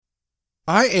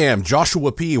I am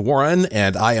Joshua P. Warren,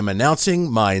 and I am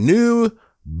announcing my new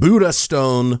Buddha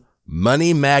Stone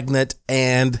Money Magnet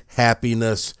and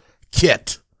Happiness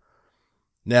Kit.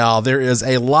 Now, there is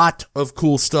a lot of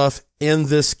cool stuff in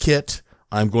this kit.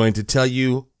 I'm going to tell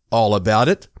you all about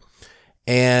it.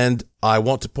 And I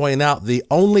want to point out the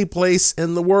only place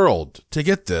in the world to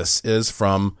get this is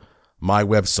from my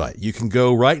website. You can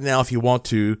go right now if you want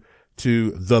to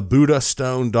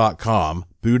thebuddhastone.com.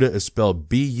 Buddha is spelled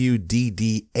B-U-D-D-H-A,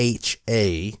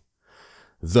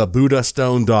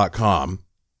 thebuddhastone.com.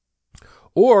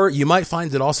 Or you might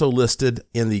find it also listed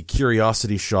in the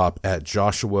Curiosity Shop at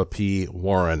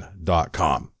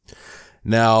joshuapwarren.com.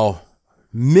 Now,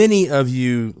 many of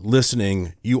you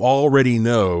listening, you already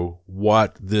know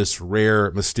what this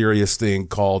rare, mysterious thing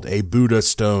called a Buddha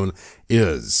stone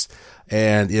is.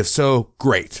 And if so,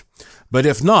 great. But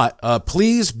if not,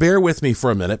 please bear with me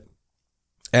for a minute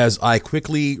as I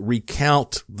quickly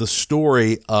recount the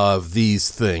story of these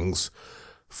things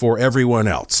for everyone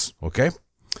else. Okay?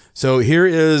 So here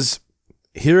it is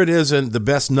in the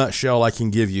best nutshell I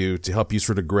can give you to help you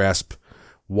sort of grasp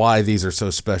why these are so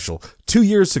special. 2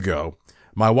 years ago,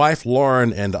 my wife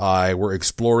Lauren and I were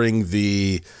exploring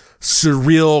the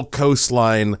surreal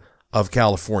coastline of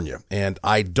California. And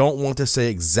I don't want to say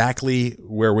exactly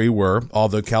where we were,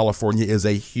 although California is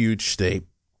a huge state.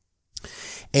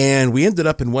 And we ended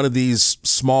up in one of these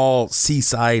small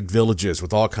seaside villages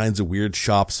with all kinds of weird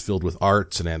shops filled with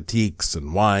arts and antiques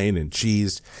and wine and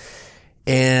cheese.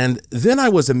 And then I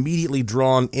was immediately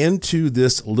drawn into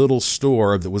this little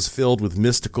store that was filled with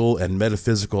mystical and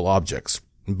metaphysical objects.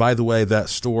 And by the way, that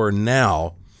store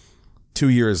now, 2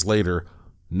 years later,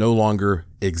 no longer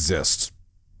exists.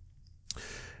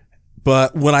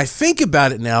 But when I think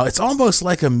about it now, it's almost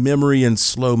like a memory in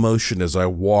slow motion as I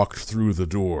walked through the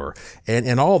door.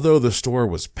 And although the store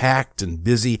was packed and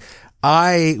busy,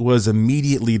 I was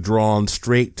immediately drawn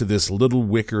straight to this little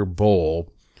wicker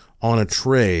bowl on a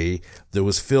tray that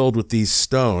was filled with these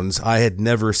stones I had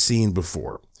never seen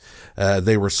before.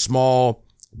 They were small,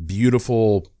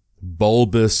 beautiful,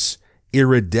 bulbous,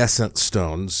 iridescent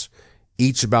stones,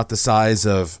 each about the size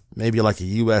of maybe like a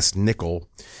U.S. nickel.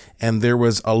 And there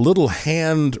was a little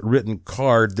handwritten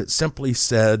card that simply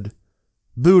said,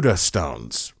 Buddha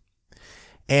stones.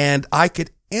 And I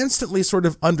could instantly sort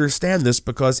of understand this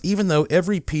because even though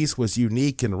every piece was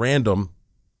unique and random,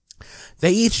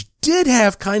 they each did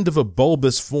have kind of a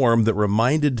bulbous form that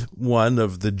reminded one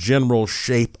of the general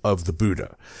shape of the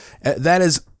Buddha. That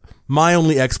is my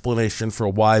only explanation for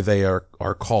why they are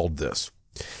called this.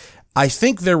 I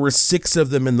think there were 6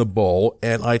 of them in the bowl,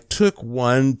 and I took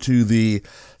one to the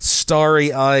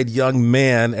starry-eyed young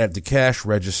man at the cash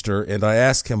register, and I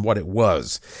asked him what it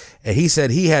was. And he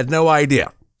said he had no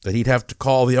idea, that he'd have to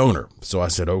call the owner. So I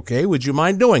said, okay, would you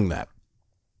mind doing that?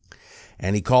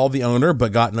 And he called the owner,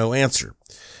 but got no answer.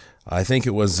 I think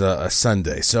it was a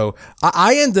Sunday. So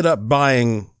I ended up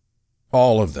buying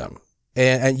all of them.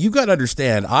 And you got to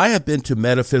understand, I have been to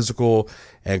metaphysical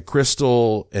and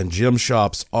crystal and gem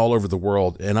shops all over the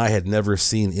world, and I had never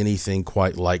seen anything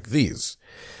quite like these.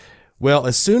 Well,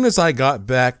 as soon as I got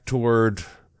back toward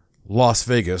Las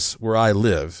Vegas, where I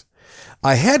live,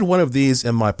 I had one of these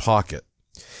in my pocket,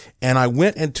 and I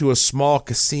went into a small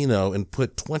casino and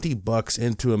put $20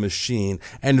 into a machine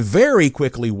and very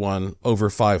quickly won over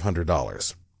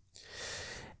 $500.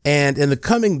 And in the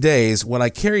coming days, when I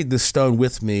carried this stone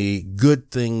with me, good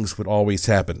things would always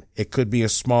happen. It could be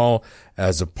as small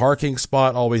as a parking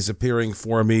spot always appearing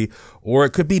for me, or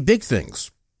it could be big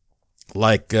things,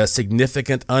 like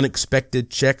significant unexpected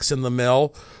checks in the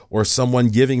mail, or someone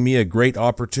giving me a great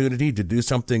opportunity to do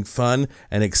something fun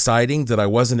and exciting that I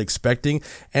wasn't expecting.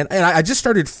 And I just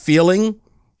started feeling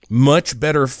much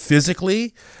better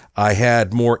physically. I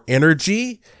had more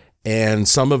energy. And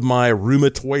some of my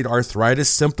rheumatoid arthritis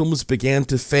symptoms began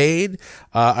to fade.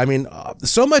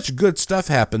 So much good stuff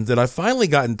happened that I finally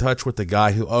got in touch with the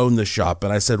guy who owned the shop.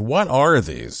 And I said, what are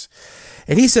these?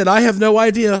 And he said, I have no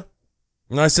idea.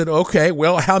 And I said, okay,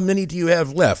 well, how many do you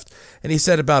have left? And he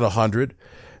said about 100.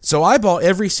 So I bought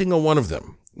every single one of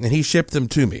them and he shipped them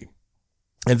to me.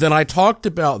 And then I talked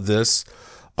about this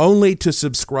only to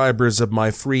subscribers of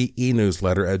my free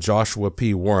e-newsletter at Joshua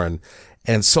P. Warren,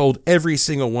 and sold every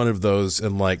single one of those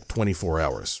in like 24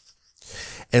 hours.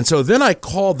 And so then I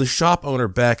called the shop owner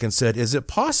back and said, is it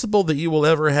possible that you will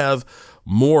ever have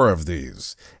more of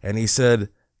these? And he said,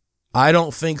 I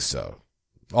don't think so.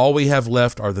 All we have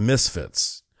left are the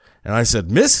misfits. And I said,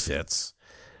 misfits?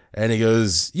 And he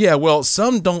goes, yeah, well,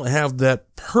 some don't have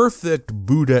that perfect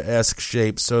Buddha-esque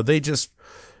shape, so they just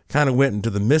kind of went into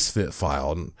the misfit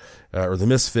file, or the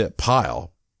misfit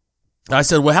pile. I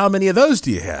said, well, how many of those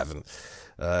do you have?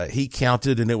 And he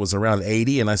counted, and it was around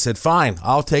 80. And I said, fine,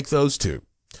 I'll take those too.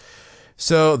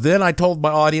 So then I told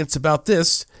my audience about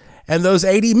this, and those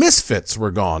 80 misfits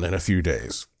were gone in a few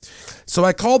days. So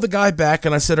I called the guy back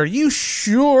and I said, are you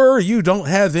sure you don't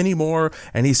have any more?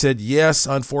 And he said, yes,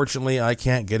 unfortunately, I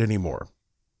can't get any more.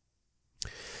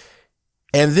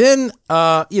 And then,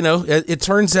 it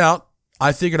turns out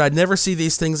I figured I'd never see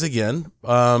these things again.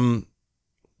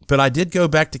 But I did go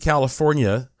back to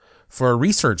California for a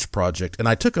research project, and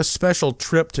I took a special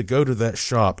trip to go to that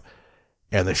shop,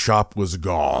 and the shop was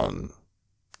gone.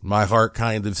 My heart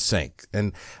kind of sank.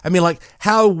 And I mean, like,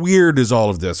 how weird is all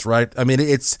of this, right? I mean,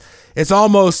 it's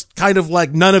almost kind of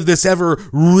like none of this ever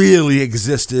really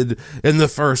existed in the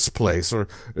first place, or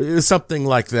something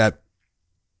like that.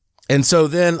 And so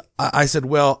then I said,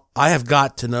 well, I have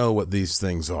got to know what these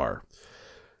things are.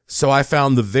 So I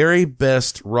found the very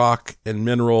best rock and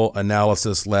mineral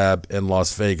analysis lab in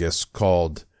Las Vegas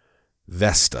called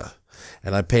Vesta.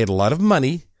 And I paid a lot of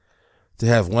money to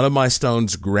have one of my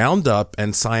stones ground up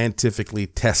and scientifically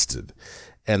tested.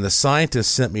 And the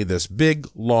scientist sent me this big,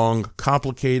 long,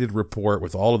 complicated report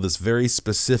with all of this very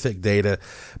specific data.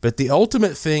 But the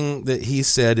ultimate thing that he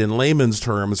said in layman's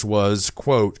terms was,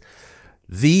 quote,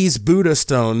 these Buddha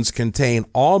stones contain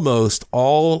almost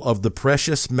all of the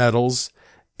precious metals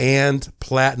and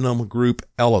platinum group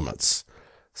elements,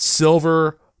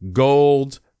 silver,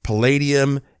 gold,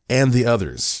 palladium, and the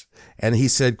others. And he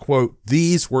said, quote,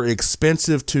 these were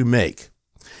expensive to make.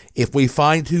 If we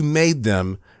find who made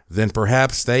them, then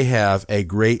perhaps they have a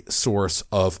great source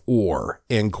of ore,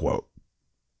 end quote.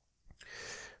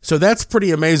 So that's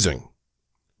pretty amazing.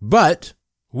 But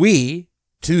we,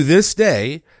 to this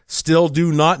day, still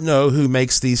do not know who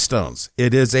makes these stones.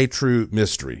 It is a true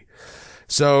mystery.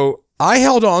 So I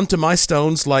held on to my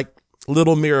stones like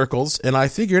little miracles, and I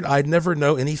figured I'd never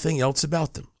know anything else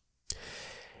about them.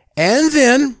 And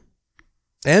then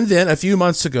a few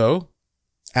months ago,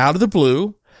 out of the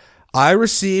blue, I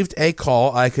received a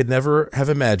call I could never have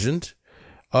imagined.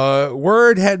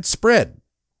 Word had spread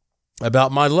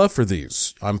about my love for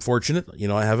these. I'm fortunate,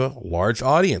 I have a large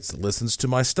audience that listens to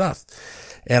my stuff.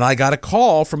 And I got a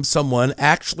call from someone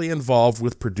actually involved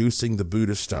with producing the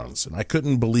Buddha stones, and I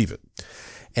couldn't believe it.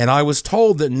 And I was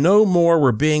told that no more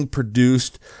were being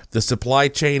produced. The supply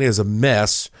chain is a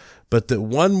mess, but that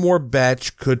one more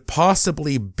batch could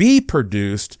possibly be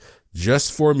produced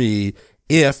just for me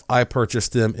if I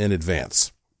purchased them in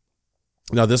advance.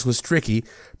 Now, this was tricky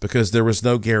because there was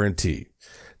no guarantee.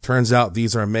 Turns out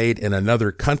these are made in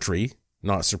another country,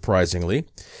 not surprisingly,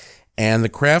 and the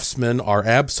craftsmen are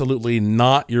absolutely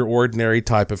not your ordinary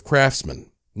type of craftsman.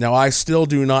 Now, I still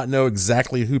do not know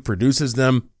exactly who produces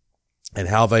them and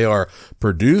how they are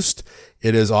produced.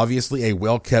 It is obviously a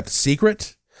well-kept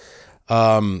secret.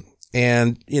 And,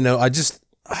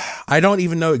 I don't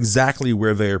even know exactly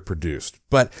where they are produced,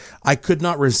 but I could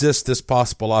not resist this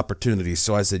possible opportunity.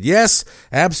 So I said, yes,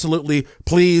 absolutely.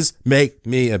 Please make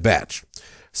me a batch.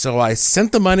 So I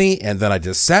sent the money, and then I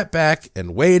just sat back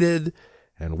and waited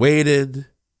and waited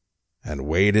and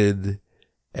waited.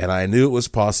 And I knew it was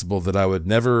possible that I would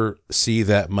never see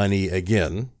that money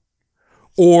again,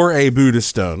 or a Buddha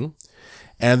stone.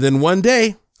 And then one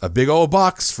day, a big old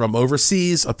box from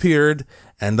overseas appeared,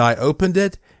 and I opened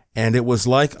it, and it was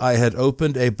like I had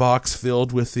opened a box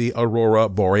filled with the aurora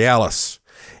borealis.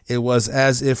 It was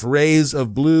as if rays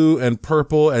of blue and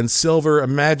purple and silver,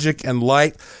 magic and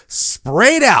light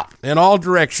sprayed out in all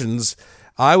directions.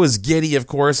 I was giddy, of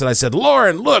course, and I said,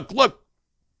 Lauren, look.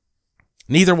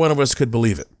 Neither one of us could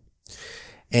believe it.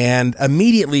 And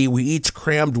immediately we each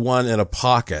crammed one in a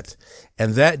pocket.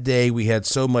 And that day we had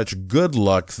so much good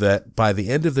luck that by the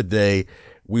end of the day,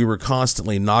 we were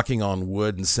constantly knocking on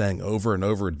wood and saying over and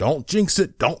over, don't jinx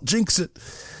it, don't jinx it.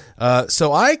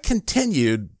 So I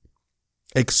continued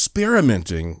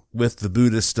experimenting with the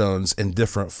Buddha stones in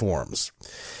different forms.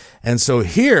 And so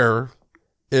here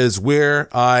is where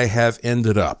I have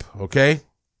ended up, okay?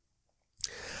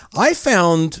 I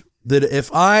found that if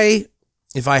I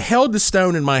held the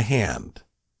stone in my hand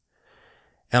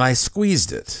and I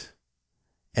squeezed it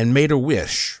and made a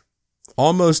wish,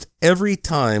 almost every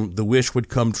time the wish would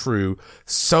come true,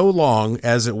 so long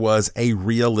as it was a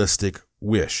realistic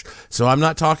wish. So I'm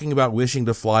not talking about wishing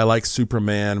to fly like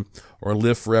Superman or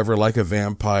live forever like a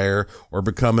vampire or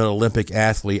become an Olympic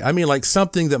athlete. I mean, like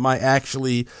something that might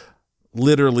actually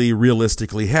literally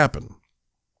realistically happen.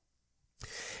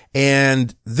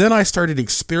 And then I started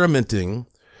experimenting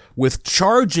with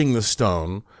charging the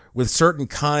stone with certain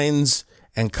kinds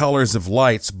and colors of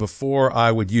lights before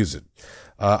I would use it.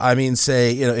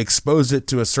 Expose it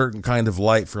to a certain kind of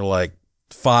light for like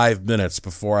 5 minutes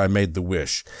before I made the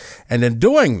wish. And in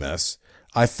doing this,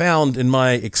 I found in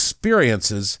my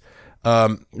experiences,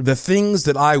 the things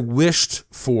that I wished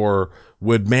for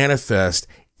would manifest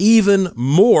even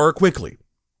more quickly.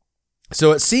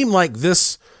 So it seemed like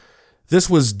this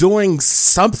was doing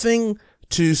something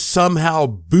to somehow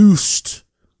boost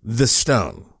the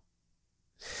stone.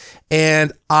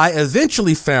 And I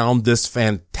eventually found this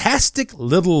fantastic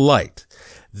little light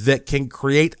that can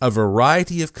create a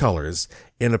variety of colors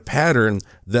in a pattern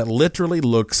that literally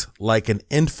looks like an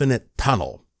infinite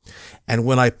tunnel. And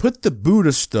when I put the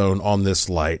Buddha stone on this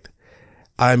light,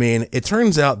 I mean, it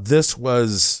turns out this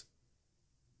was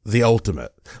the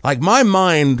ultimate. Like, my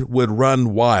mind would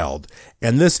run wild,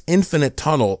 and this infinite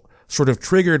tunnel sort of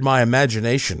triggered my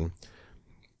imagination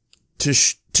to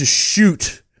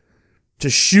shoot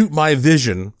my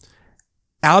vision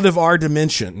out of our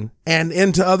dimension and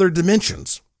into other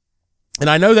dimensions. And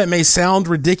I know that may sound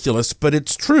ridiculous, but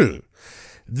it's true.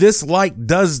 This light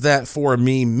does that for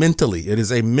me mentally. It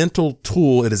is a mental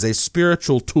tool. It is a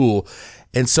spiritual tool.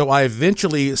 And so I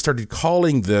eventually started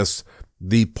calling this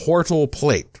the portal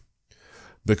plate,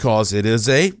 because it is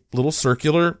a little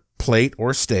circular plate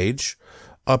or stage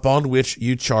upon which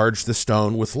you charge the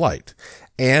stone with light.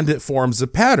 And it forms a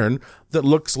pattern that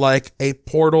looks like a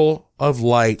portal of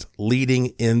light leading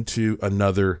into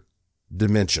another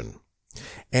dimension.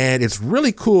 And it's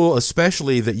really cool,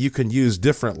 especially that you can use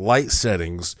different light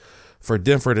settings for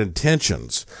different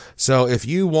intentions. So if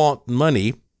you want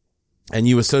money and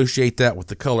you associate that with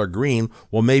the color green,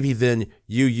 well, maybe then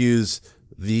you use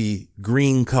the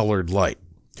green colored light.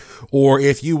 Or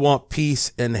if you want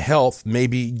peace and health,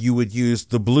 maybe you would use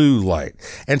the blue light.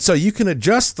 And so you can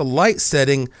adjust the light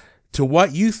setting to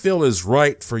what you feel is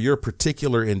right for your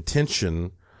particular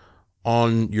intention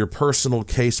on your personal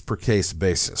case-per-case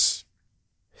basis.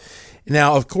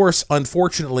 Now, of course,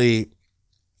 unfortunately,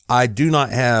 I do not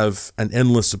have an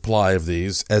endless supply of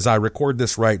these. As I record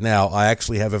this right now, I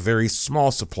actually have a very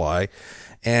small supply,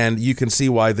 and you can see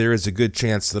why there is a good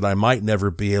chance that I might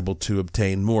never be able to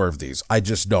obtain more of these. I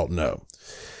just don't know.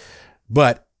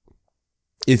 But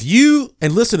if you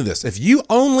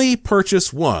only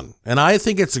purchase one, and I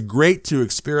think it's great to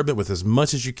experiment with as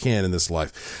much as you can in this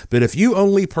life, but if you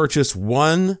only purchase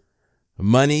one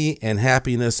money and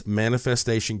happiness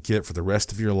manifestation kit for the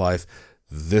rest of your life,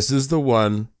 this is the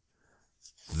one.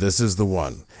 This is the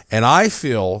one. And I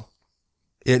feel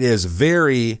it is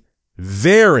very,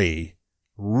 very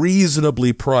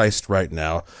reasonably priced right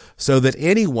now so that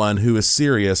anyone who is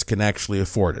serious can actually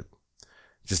afford it.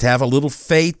 Just have a little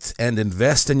faith and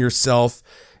invest in yourself,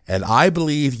 and I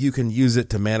believe you can use it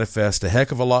to manifest a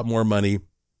heck of a lot more money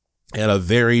in a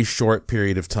very short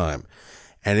period of time.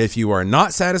 And if you are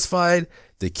not satisfied,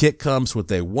 the kit comes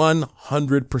with a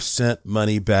 100%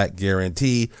 money back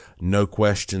guarantee, no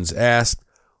questions asked.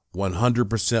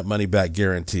 100% money back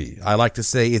guarantee. I like to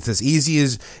say it's as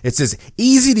easy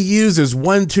to use as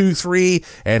 1, 2, 3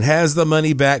 and has the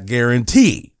money back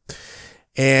guarantee.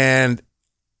 And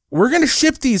we're going to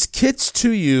ship these kits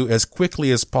to you as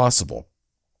quickly as possible.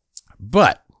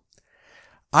 But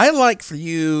I like for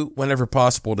you, whenever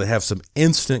possible, to have some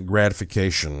instant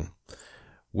gratification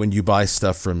when you buy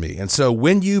stuff from me. And so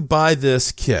when you buy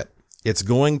this kit, it's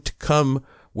going to come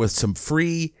with some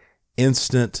free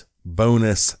instant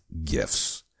bonus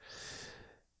gifts.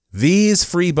 These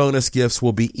free bonus gifts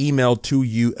will be emailed to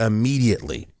you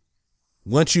immediately.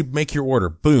 Once you make your order,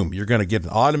 boom, you're going to get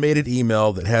an automated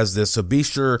email that has this. So be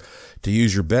sure to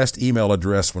use your best email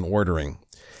address when ordering.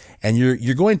 And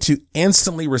you're going to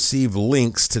instantly receive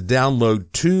links to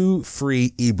download 2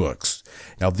 free ebooks.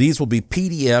 Now, these will be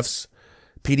PDF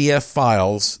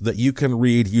files that you can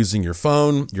read using your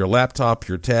phone, your laptop,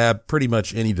 your tab, pretty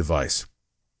much any device.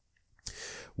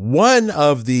 One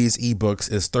of these ebooks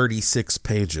is 36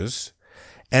 pages,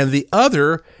 and the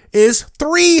other is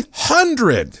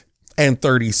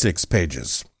 336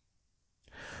 pages.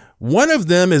 One of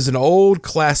them is an old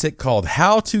classic called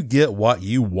How to Get What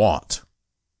You Want.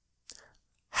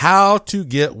 How to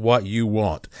Get What You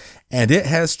Want. And it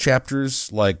has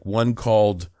chapters like one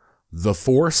called The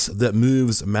Force That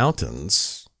Moves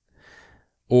Mountains,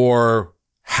 or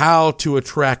How to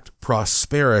Attract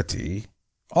Prosperity.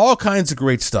 All kinds of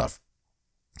great stuff.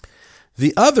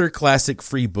 The other classic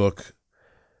free ebook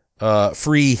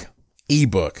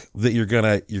that you're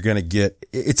gonna get,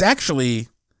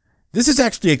 this is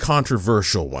actually a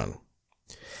controversial one.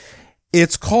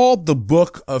 It's called The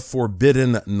Book of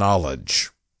Forbidden Knowledge.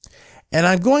 And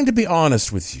I'm going to be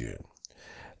honest with you.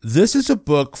 This is a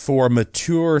book for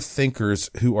mature thinkers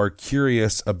who are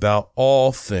curious about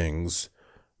all things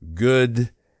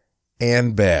good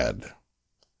and bad.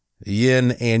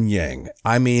 yin and yang.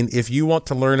 I mean, if you want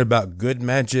to learn about good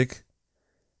magic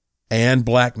and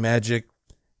black magic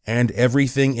and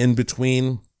everything in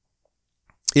between,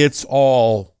 it's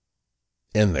all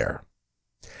in there.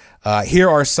 Here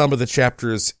are some of the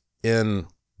chapters in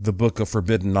the Book of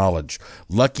Forbidden Knowledge.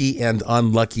 Lucky and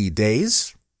Unlucky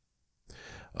Days,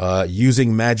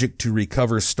 using magic to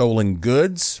recover stolen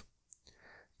goods,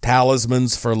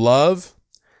 talismans for love,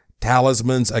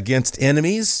 talismans against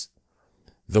enemies,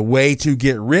 the way to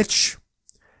get rich,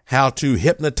 how to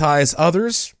hypnotize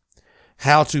others,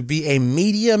 how to be a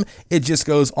medium. It just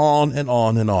goes on and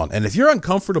on and on. And if you're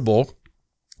uncomfortable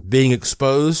being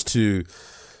exposed to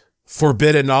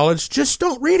forbidden knowledge, just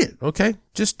don't read it. Okay.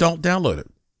 Just don't download it.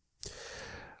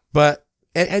 But,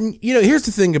 and you know, here's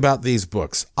the thing about these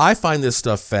books. I find this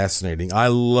stuff fascinating. I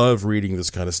love reading this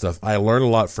kind of stuff. I learn a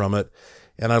lot from it,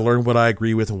 and I learn what I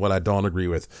agree with and what I don't agree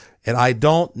with. And I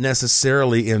don't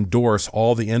necessarily endorse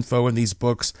all the info in these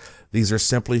books. These are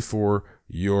simply for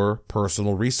your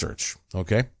personal research.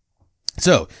 Okay.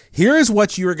 So here is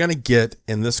what you are going to get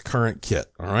in this current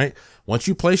kit. All right. Once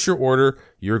you place your order,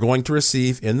 you're going to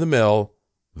receive in the mail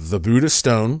the Buddha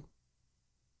Stone.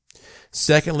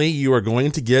 Secondly, you are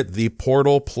going to get the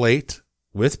portal plate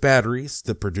with batteries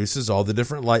that produces all the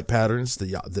different light patterns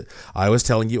that I was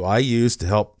telling you I use to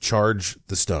help charge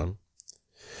the stone.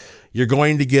 You're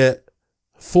going to get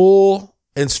full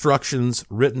instructions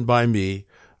written by me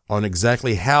on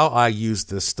exactly how I use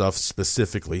this stuff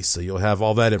specifically, so you'll have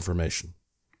all that information.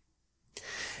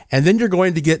 And then you're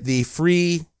going to get the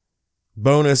free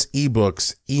bonus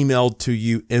ebooks emailed to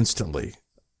you instantly.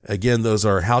 Again, those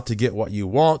are How to Get What You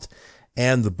Want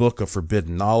and the Book of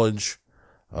Forbidden Knowledge.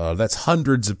 That's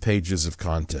hundreds of pages of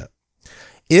content.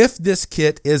 If this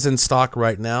kit is in stock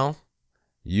right now,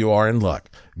 you are in luck.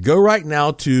 Go right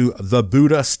now to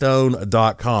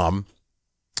thebuddhastone.com.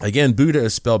 Again, Buddha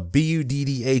is spelled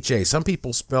B-U-D-D-H-A. Some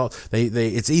people spell,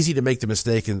 it's easy to make the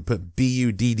mistake and put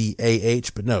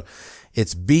B-U-D-D-A-H, but no,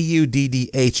 it's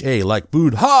B-U-D-D-H-A, like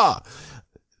Buddha.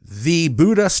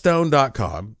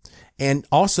 Thebuddhastone.com. And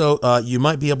also, you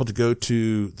might be able to go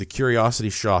to the Curiosity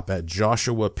Shop at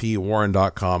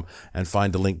joshuapwarren.com and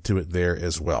find a link to it there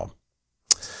as well.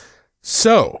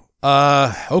 So,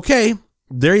 okay,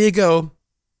 there you go.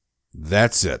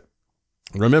 That's it.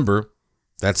 Remember,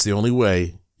 that's the only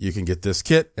way you can get this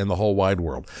kit in the whole wide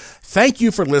world. Thank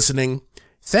you for listening.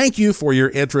 Thank you for your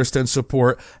interest and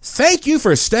support. Thank you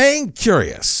for staying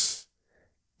curious.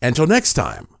 Until next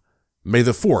time, may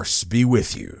the Force be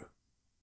with you.